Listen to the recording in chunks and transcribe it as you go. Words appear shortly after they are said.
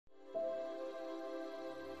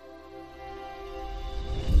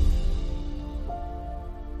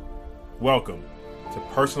Welcome to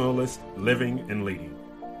Personalist Living and Leading,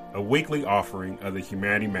 a weekly offering of the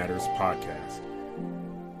Humanity Matters podcast.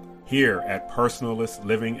 Here at Personalist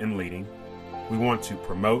Living and Leading, we want to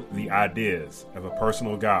promote the ideas of a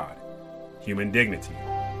personal God, human dignity,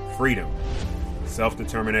 freedom,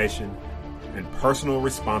 self-determination, and personal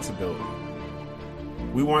responsibility.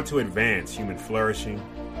 We want to advance human flourishing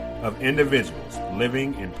of individuals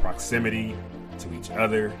living in proximity to each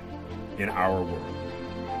other in our world.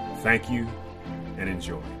 Thank you and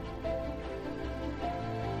enjoy.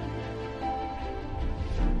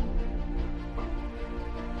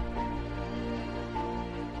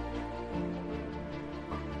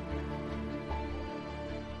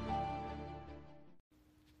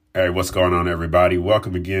 Hey, what's going on, everybody?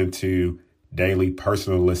 Welcome again to Daily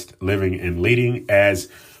Personalist Living and Leading as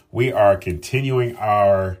we are continuing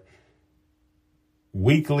our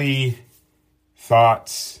weekly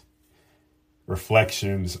thoughts,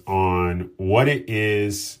 reflections on what it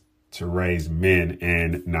is to raise men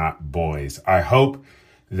and not boys. I hope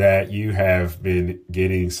that you have been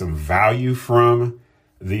getting some value from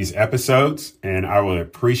these episodes, and I would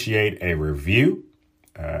appreciate a review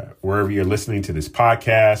wherever you're listening to this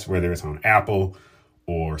podcast, whether it's on Apple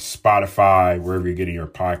or Spotify, wherever you're getting your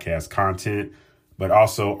podcast content, but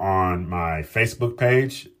also on my Facebook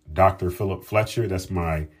page, Dr. Philip Fletcher. That's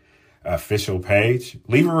my official page.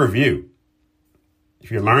 Leave a review. If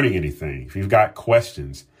you're learning anything, if you've got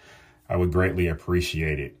questions, I would greatly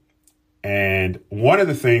appreciate it. And one of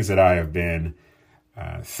the things that I have been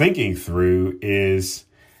thinking through is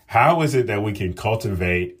how is it that we can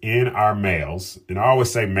cultivate in our males, and I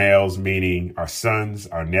always say males, meaning our sons,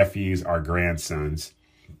 our nephews, our grandsons.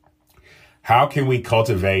 How can we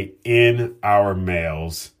cultivate in our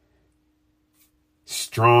males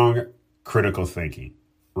strong critical thinking,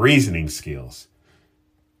 reasoning skills,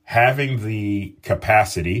 having the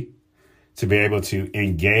capacity to be able to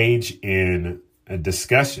engage in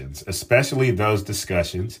discussions, especially those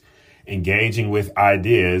discussions, engaging with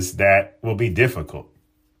ideas that will be difficult.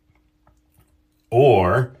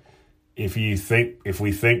 Or if we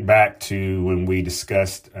think back to when we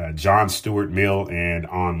discussed John Stuart Mill and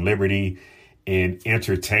On Liberty in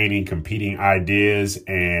entertaining competing ideas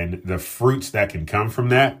and the fruits that can come from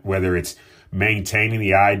that, whether it's maintaining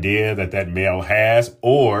the idea that male has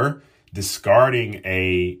or discarding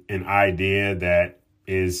an idea that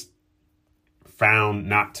is found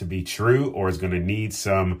not to be true or is going to need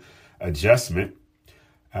some adjustment.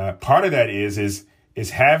 Part of that is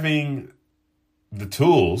having the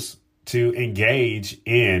tools to engage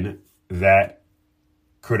in that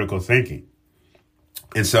critical thinking.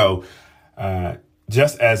 And so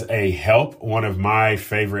just as a help, one of my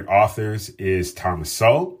favorite authors is Thomas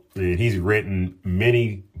Sowell, and he's written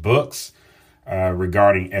many books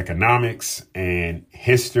regarding economics and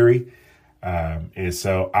history. And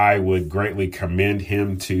so I would greatly commend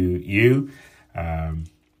him to you.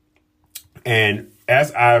 And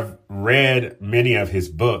as I've read many of his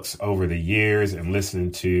books over the years and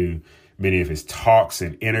listened to many of his talks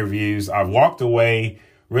and interviews, I've walked away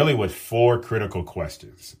really with 4 critical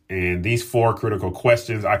questions. And these 4 critical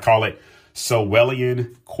questions, I call it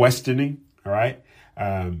Sowellian questioning, all right,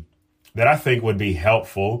 that I think would be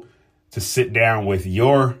helpful to sit down with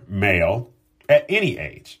your male at any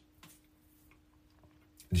age,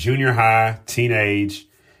 junior high, teenage,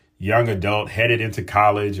 young adult, headed into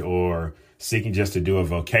college, or seeking just to do a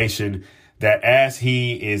vocation, that as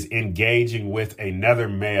he is engaging with another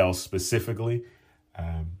male specifically,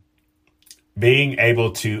 being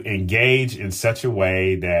able to engage in such a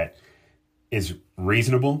way that is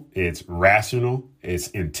reasonable, it's rational, it's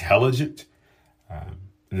intelligent,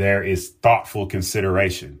 there is thoughtful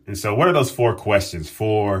consideration. And so what are those 4 questions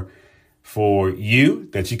for you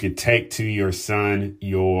that you could take to your son,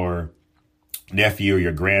 your nephew, or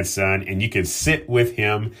your grandson, and you can sit with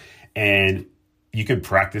him and you can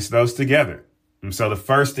practice those together? And so the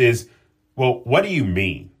first is, well, what do you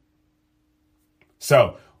mean?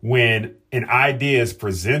 So when an idea is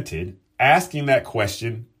presented, asking that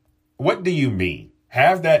question, what do you mean?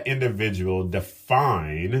 Have that individual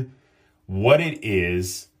define what it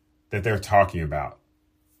is that they're talking about.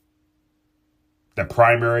 The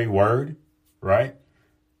primary word, right?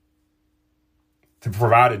 To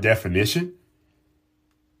provide a definition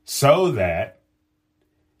so that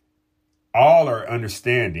all are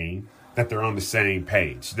understanding that they're on the same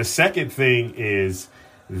page. The second thing is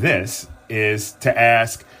to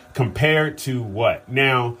ask, compared to what?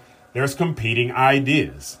 Now, there's competing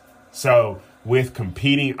ideas. So with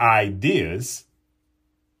competing ideas,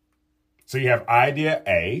 so you have idea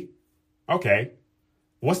A. Okay,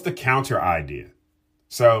 what's the counter idea?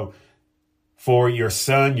 So for your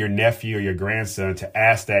son, your nephew, or your grandson to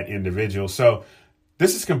ask that individual. So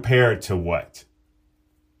this is compared to what?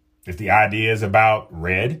 If the idea is about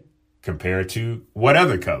red, compare it to what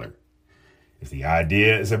other color? If the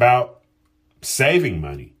idea is about saving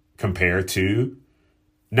money, compare to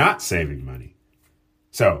not saving money.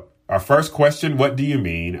 So our first question, what do you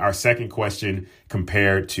mean? Our second question,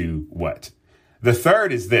 compared to what? The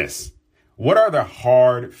third is this. What are the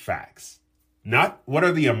hard facts? Not what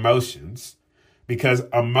are the emotions, because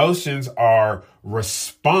emotions are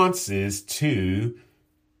responses to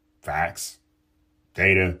facts,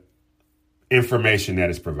 data, information that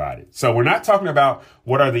is provided. So we're not talking about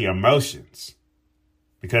what are the emotions,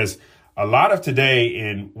 because a lot of today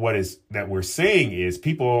in what is that we're seeing is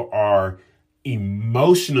people are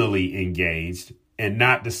emotionally engaged and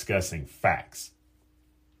not discussing facts.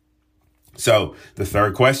 So the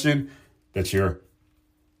third question that your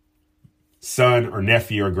son or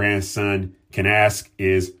nephew or grandson can ask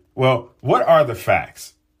is, well, what are the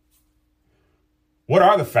facts? What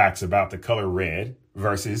are the facts about the color red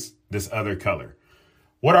versus this other color?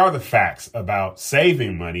 What are the facts about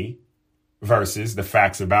saving money versus the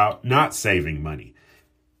facts about not saving money?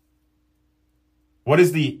 What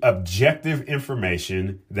is the objective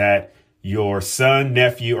information that your son,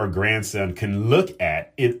 nephew, or grandson can look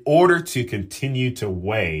at in order to continue to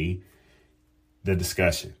weigh the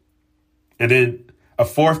discussion? And then a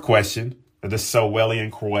fourth question, the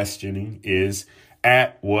Sowellian questioning, is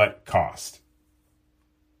at what cost?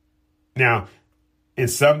 Now, in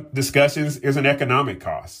some discussions, there's an economic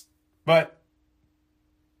cost, but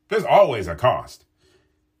there's always a cost.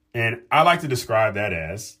 And I like to describe that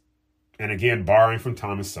as, and again, borrowing from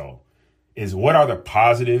Thomas Sowell, is what are the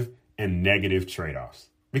positive and negative trade-offs?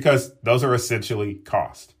 Because those are essentially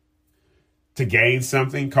cost. To gain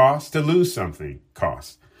something costs, to lose something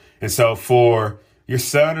costs. And so for your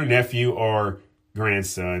son or nephew or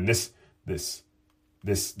grandson, this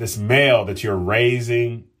male that you're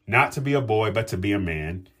raising, not to be a boy, but to be a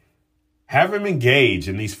man, have him engage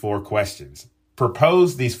in these four questions.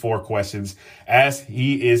 Propose these four questions as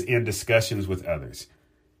he is in discussions with others.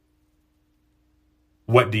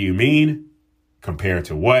 What do you mean? Compared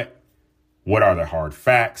to what? What are the hard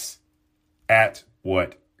facts? At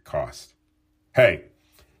what cost? Hey,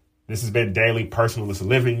 this has been Daily Personalist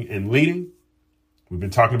Living and Leading. We've been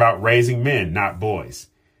talking about raising men, not boys.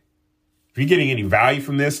 If you're getting any value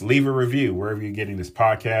from this, leave a review wherever you're getting this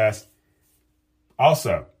podcast.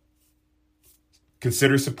 Also,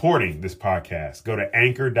 consider supporting this podcast. Go to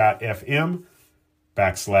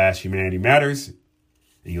anchor.fm/Humanity Matters,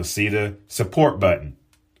 and you'll see the support button.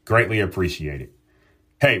 Greatly appreciate it.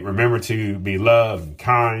 Hey, remember to be loved and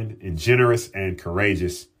kind and generous and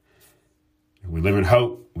courageous. If we live in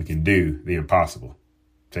hope, we can do the impossible.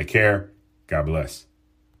 Take care. God bless.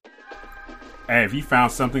 Hey, if you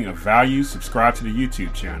found something of value, subscribe to the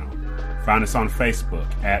YouTube channel. Find us on Facebook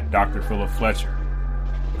at Dr. Philip Fletcher.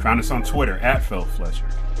 Find us on Twitter at Philip Fletcher.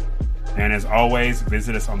 And as always,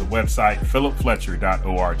 visit us on the website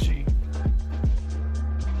philipfletcher.org.